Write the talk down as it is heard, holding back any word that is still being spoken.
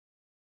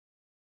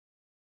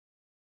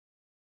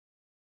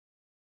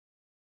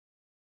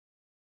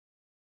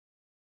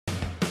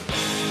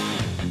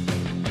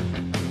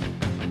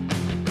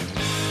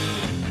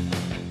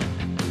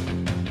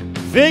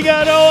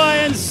Figueroa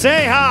and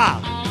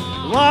Ceja,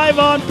 live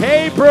on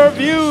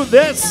pay-per-view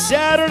this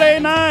Saturday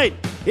night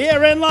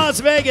here in Las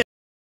Vegas.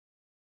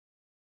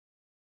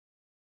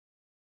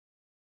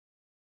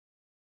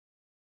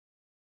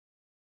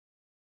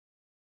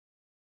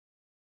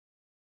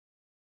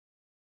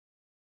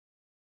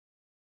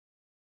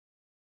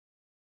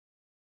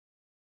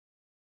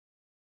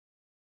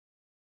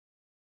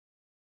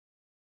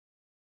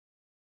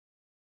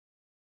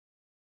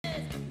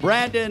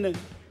 Brandon,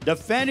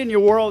 defending your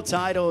world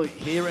title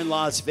here in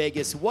Las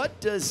Vegas, what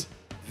does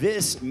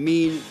this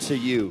mean to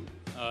you?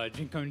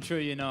 Dream come true.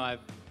 You know, I've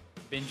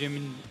been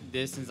dreaming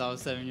this since I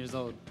was 7 years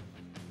old.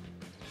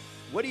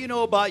 What do you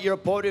know about your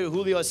opponent,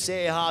 Julio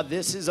Ceja?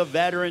 This is a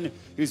veteran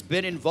who's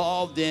been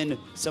involved in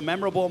some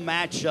memorable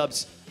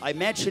matchups. I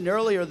mentioned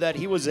earlier that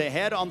he was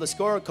ahead on the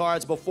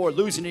scorecards before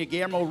losing to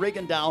Guillermo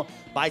Rigondeaux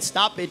by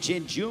stoppage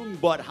in June,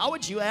 but how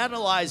would you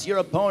analyze your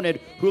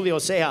opponent, Julio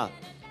Ceja?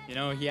 You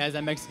know, he has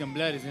that Mexican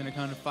blood. He's gonna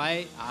come to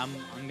fight. I'm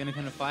gonna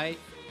come to fight.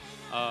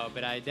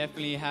 But I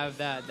definitely have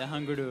the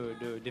hunger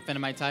to defend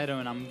my title,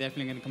 and I'm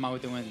definitely gonna come out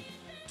with the win.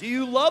 Do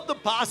you love the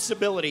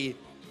possibility?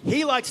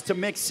 He likes to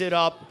mix it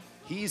up.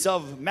 He's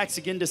of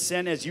Mexican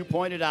descent, as you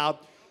pointed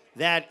out,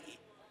 that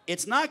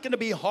it's not gonna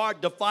be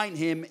hard to find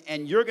him,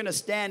 and you're gonna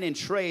stand and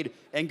trade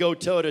and go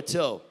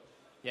toe-to-toe.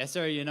 Yes,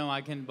 sir. You know,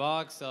 I can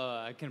box,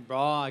 I can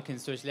brawl, I can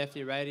switch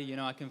lefty, righty. You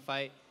know, I can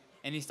fight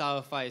any style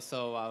of fight,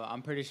 so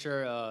I'm pretty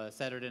sure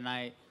Saturday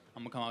night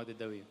I'm gonna come out with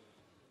the W.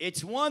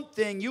 It's one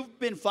thing, you've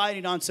been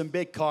fighting on some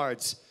big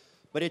cards,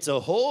 but it's a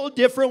whole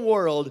different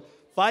world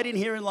fighting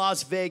here in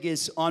Las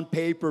Vegas on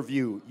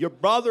pay-per-view. Your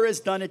brother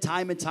has done it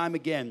time and time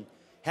again.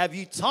 Have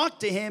you talked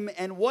to him,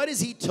 and what has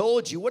he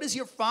told you? What has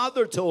your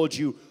father told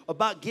you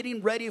about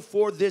getting ready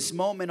for this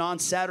moment on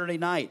Saturday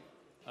night?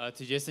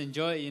 To just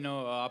enjoy it. You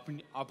know,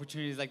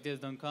 opportunities like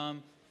this don't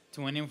come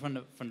to win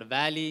from the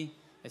valley,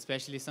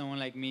 especially someone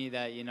like me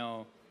that, you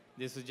know,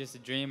 this was just a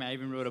dream. I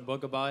even wrote a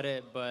book about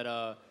it, but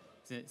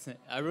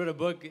I wrote a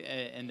book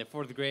in the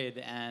 4th grade,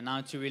 and now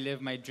to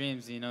relive my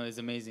dreams, you know, is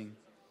amazing.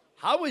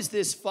 How is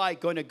this fight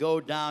going to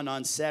go down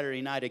on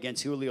Saturday night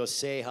against Julio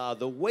Ceja,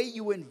 the way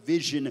you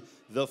envision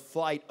the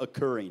fight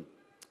occurring?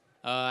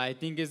 I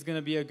think it's going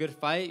to be a good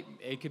fight.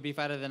 It could be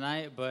fight of the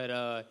night,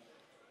 but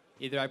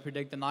either I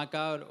predict a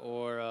knockout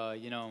or,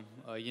 you know,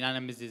 a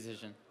unanimous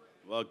decision.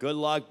 Well, good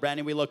luck,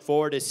 Brandon. We look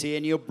forward to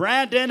seeing you.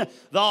 Brandon,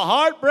 the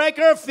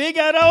Heartbreaker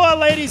Figueroa,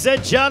 ladies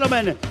and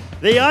gentlemen,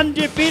 the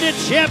undefeated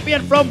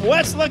champion from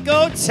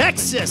Weslaco,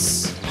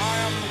 Texas. I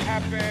am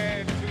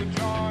happy to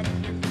join.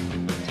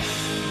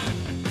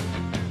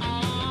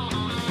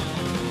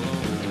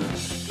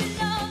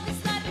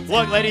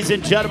 Look, ladies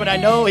and gentlemen, I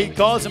know he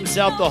calls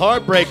himself the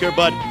Heartbreaker,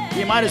 but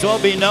he might as well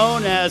be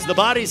known as the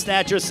Body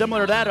Snatcher,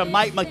 similar to that of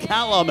Mike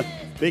McCallum,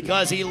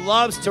 because he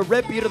loves to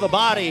rip you to the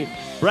body.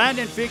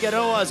 Brandon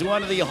Figueroa is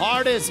one of the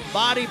hardest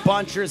body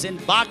punchers in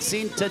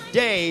boxing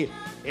today.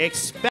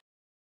 Expect